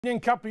A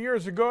couple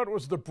years ago, it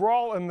was the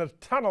brawl in the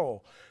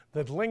tunnel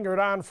that lingered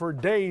on for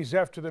days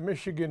after the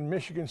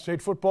Michigan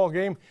State football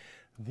game.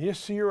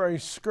 This year, a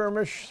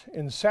skirmish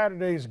in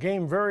Saturday's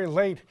game very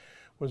late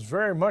was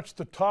very much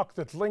the talk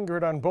that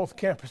lingered on both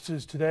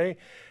campuses today.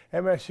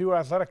 MSU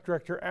Athletic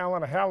Director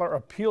Alan Haller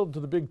appealed to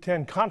the Big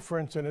Ten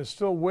Conference and is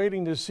still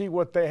waiting to see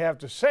what they have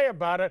to say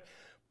about it,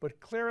 but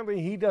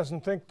clearly he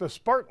doesn't think the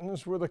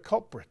Spartans were the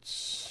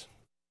culprits.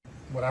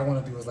 What I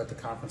want to do is let the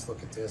conference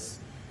look at this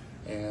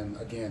and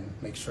again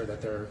make sure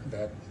that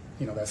that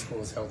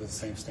school is held to the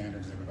same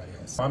standards as everybody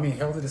else. I mean,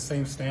 held to the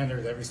same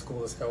standard every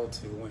school is held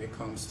to when it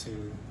comes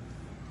to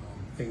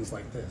things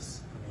like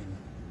this. I mean,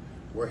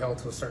 we're held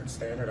to a certain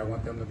standard. I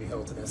want them to be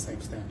held to that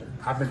same standard.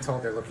 I've been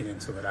told they're looking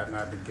into it. I've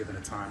not been given a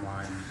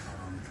timeline.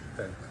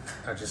 That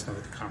I just know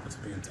that the conference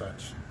will be in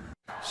touch.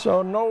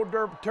 So no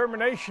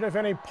determination of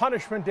any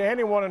punishment to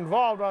anyone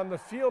involved on the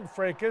field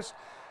fracas.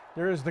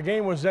 There as the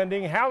game was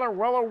ending, Haller,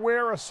 well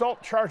aware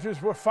assault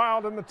charges were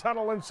filed in the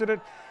tunnel incident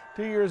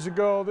 2 years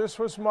ago. This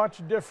was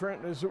much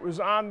different as it was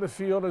on the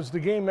field as the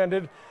game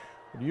ended.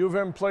 The U of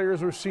M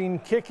players were seen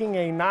kicking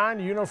a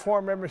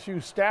non-uniform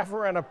MSU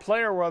staffer and a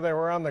player while they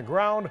were on the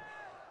ground.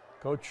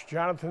 Coach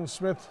Jonathan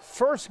Smith's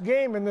first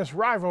game in this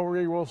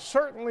rivalry will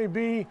certainly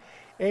be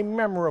a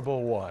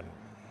memorable one.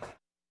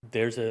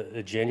 There's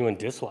a genuine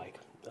dislike.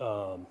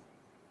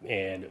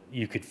 And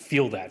you could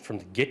feel that from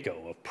the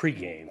get-go of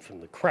pregame,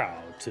 from the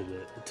crowd to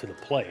the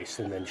place,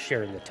 and then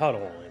sharing the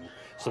tunnel. And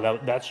so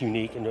that's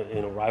unique in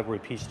a rivalry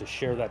piece, to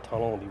share that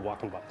tunnel and be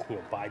walking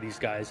by these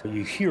guys.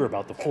 You hear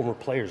about the former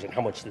players and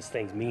how much this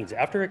thing means.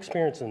 After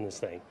experiencing this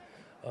thing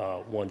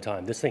one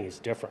time, this thing is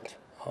different,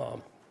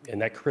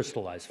 and that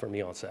crystallized for me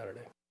on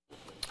Saturday.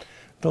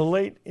 The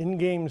late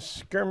in-game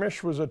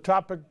skirmish was a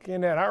topic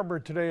in Ann Arbor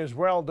today as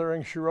well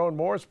during Sharon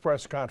Moore's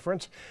press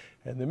conference.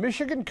 And the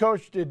Michigan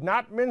coach did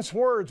not mince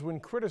words when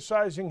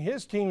criticizing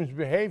his team's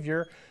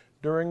behavior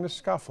during the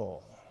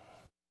scuffle.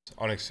 It's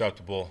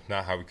unacceptable,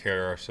 not how we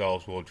carry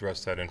ourselves. We'll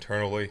address that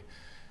internally.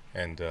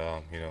 And,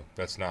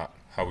 that's not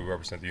how we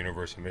represent the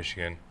University of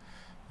Michigan,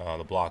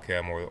 the block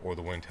ham or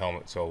the winged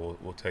helmet. So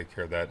we'll take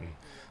care of that, and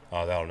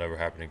that'll never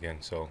happen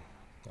again. So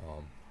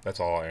that's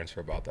all I'll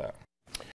answer about that.